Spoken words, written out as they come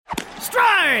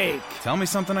strike! Tell me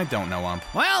something I don't know, Ump.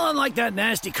 Well, unlike that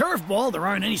nasty curveball, there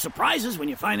aren't any surprises when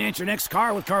you finance your next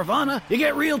car with Carvana. You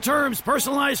get real terms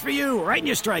personalized for you right in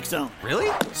your strike zone. Really?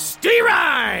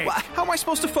 Steer-right! How am I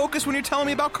supposed to focus when you're telling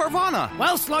me about Carvana?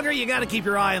 Well, Slugger, you gotta keep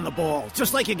your eye on the ball.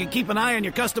 Just like you can keep an eye on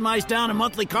your customized down and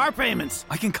monthly car payments.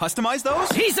 I can customize those?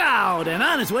 He's out and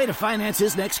on his way to finance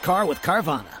his next car with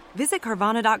Carvana. Visit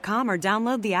Carvana.com or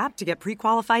download the app to get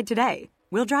pre-qualified today.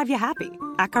 We'll drive you happy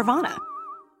at Carvana.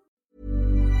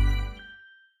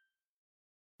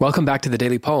 Welcome back to the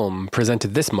Daily Poem,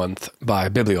 presented this month by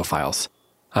Bibliophiles.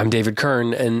 I'm David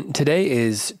Kern, and today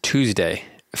is Tuesday,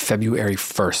 February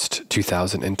 1st,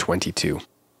 2022.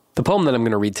 The poem that I'm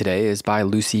going to read today is by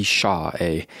Lucy Shaw,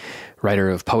 a writer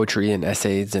of poetry and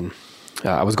essays, and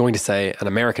I was going to say an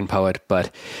American poet,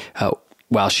 but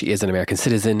while she is an American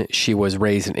citizen, she was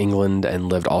raised in England and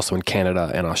lived also in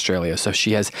Canada and Australia, so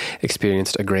she has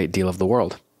experienced a great deal of the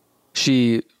world.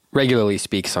 She regularly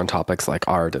speaks on topics like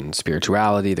art and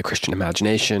spirituality, the Christian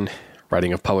imagination,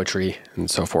 writing of poetry,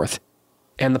 and so forth.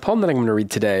 And the poem that I'm going to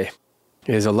read today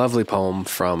is a lovely poem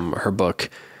from her book,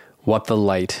 What the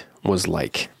Light Was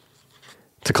Like.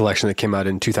 It's a collection that came out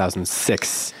in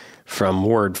 2006 from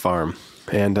Word Farm,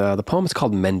 and the poem is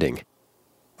called Mending.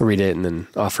 I'll read it and then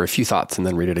offer a few thoughts and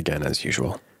then read it again as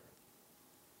usual.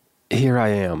 Here I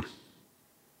am,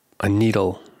 a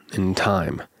needle in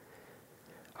time,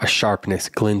 a sharpness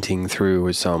glinting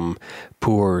through some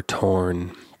poor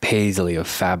torn paisley of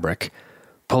fabric,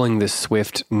 pulling the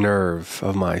swift nerve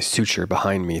of my suture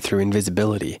behind me through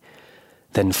invisibility,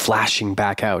 then flashing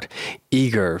back out,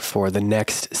 eager for the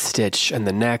next stitch and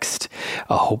the next,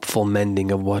 a hopeful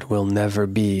mending of what will never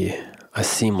be a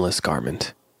seamless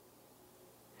garment.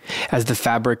 As the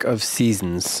fabric of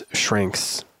seasons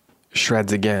shrinks,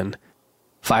 shreds again,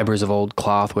 fibers of old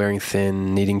cloth wearing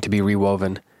thin, needing to be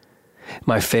rewoven,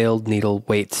 my failed needle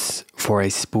waits for a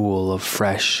spool of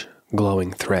fresh,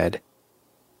 glowing thread,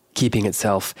 keeping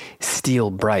itself steel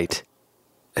bright,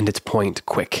 and its point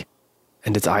quick,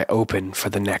 and its eye open for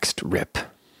the next rip.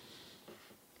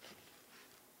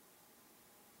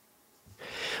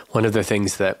 One of the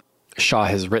things that Shaw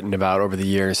has written about over the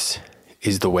years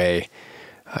is the way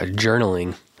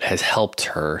journaling has helped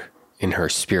her in her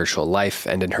spiritual life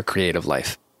and in her creative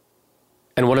life.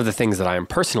 And one of the things that I am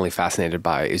personally fascinated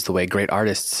by is the way great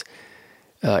artists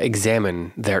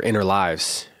examine their inner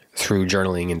lives through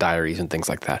journaling and diaries and things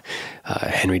like that.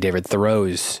 Henry David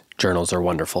Thoreau's journals are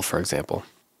wonderful, for example.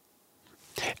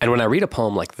 And when I read a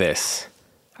poem like this,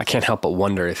 I can't help but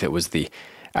wonder if it was the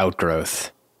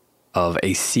outgrowth of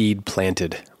a seed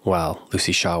planted while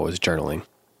Lucy Shaw was journaling.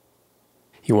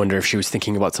 You wonder if she was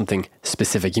thinking about something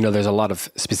specific. You know, there's a lot of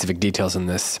specific details in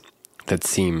this that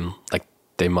seem like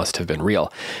they must have been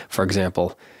real. For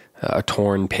example, a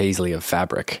torn paisley of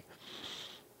fabric.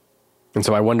 And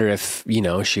so I wonder if, you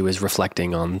know, she was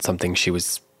reflecting on something she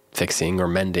was fixing or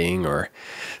mending or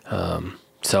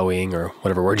sewing or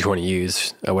whatever word you want to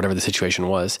use, whatever the situation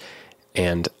was.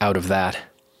 And out of that,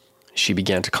 she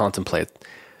began to contemplate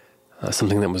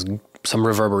something that was some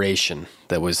reverberation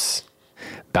that was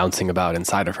bouncing about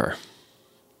inside of her.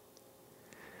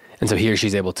 And so here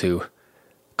she's able to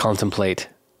contemplate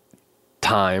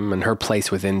time and her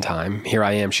place within time. Here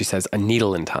I am, she says, a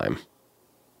needle in time,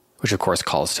 which of course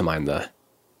calls to mind the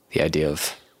idea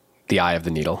of the eye of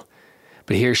the needle.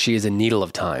 But here she is a needle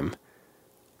of time,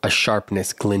 a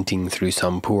sharpness glinting through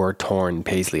some poor torn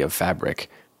paisley of fabric,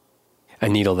 a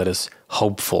needle that is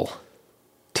hopeful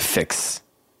to fix,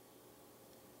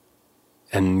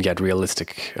 and yet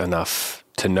realistic enough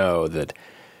to know that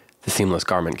the seamless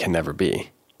garment can never be.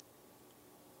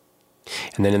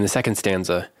 And then in the second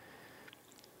stanza,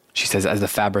 she says, as the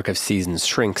fabric of seasons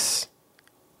shrinks.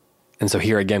 And so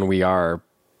here again we are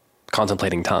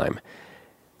contemplating time.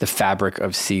 The fabric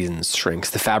of seasons shrinks.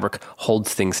 The fabric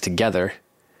holds things together,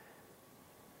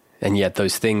 and yet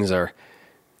those things are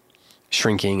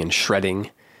shrinking and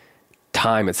shredding.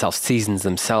 Time itself, seasons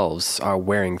themselves are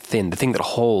wearing thin. The thing that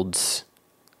holds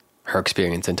her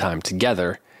experience and time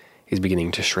together is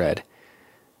beginning to shred,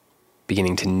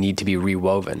 beginning to need to be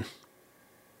rewoven.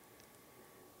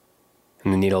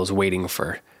 And the needle is waiting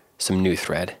for some new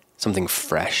thread, something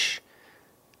fresh.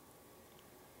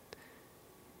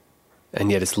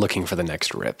 And yet it's looking for the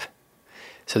next rip.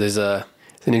 So there's an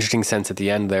interesting sense at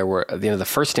the end there, where at the end of the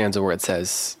first stanza where it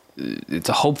says, it's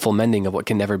a hopeful mending of what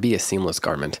can never be a seamless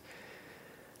garment.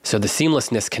 So the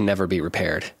seamlessness can never be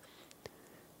repaired,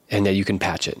 and yet you can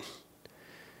patch it.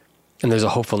 And there's a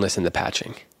hopefulness in the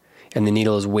patching. And the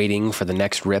needle is waiting for the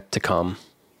next rip to come.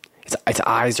 Its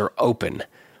eyes are open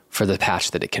for the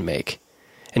patch that it can make.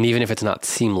 And even if it's not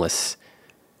seamless,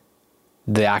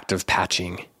 the act of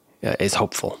patching is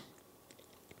hopeful.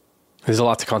 There's a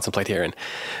lot to contemplate here,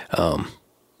 and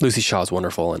Lucy Shaw is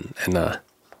wonderful, and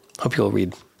hope you'll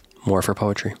read more of her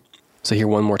poetry. So here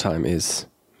one more time is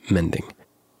Mending.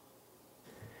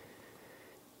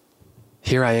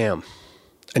 Here I am,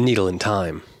 a needle in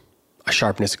time, a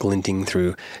sharpness glinting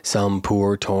through some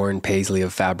poor torn paisley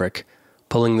of fabric,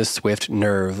 pulling the swift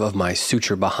nerve of my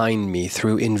suture behind me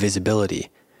through invisibility,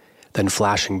 then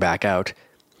flashing back out,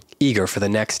 eager for the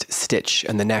next stitch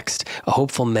and the next, a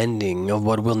hopeful mending of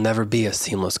what will never be a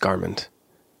seamless garment.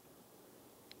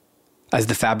 As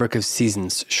the fabric of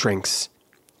seasons shrinks,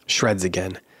 shreds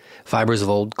again, fibers of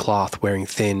old cloth wearing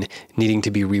thin, needing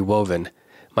to be rewoven,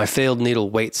 my failed needle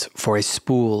waits for a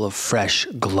spool of fresh,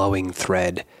 glowing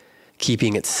thread,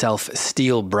 keeping itself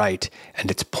steel bright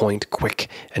and its point quick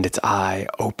and its eye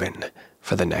open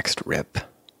for the next rip.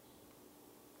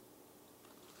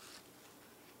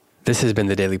 This has been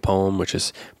The Daily Poem, which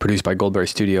is produced by Goldberry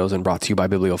Studios and brought to you by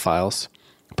Bibliophiles.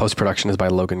 Post-production is by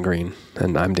Logan Green,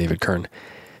 and I'm David Kern.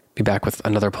 Be back with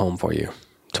another poem for you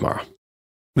tomorrow.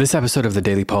 This episode of The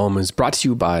Daily Poem is brought to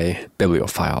you by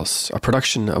Bibliophiles, a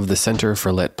production of the Center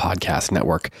for Lit Podcast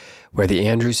Network, where the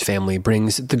Andrews family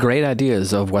brings the great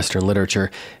ideas of Western literature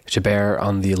to bear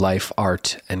on the life,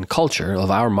 art, and culture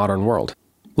of our modern world.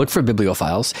 Look for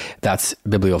Bibliophiles, that's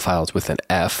Bibliophiles with an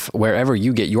F, wherever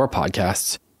you get your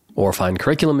podcasts, or find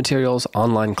curriculum materials,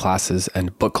 online classes,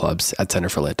 and book clubs at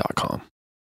centerforlit.com.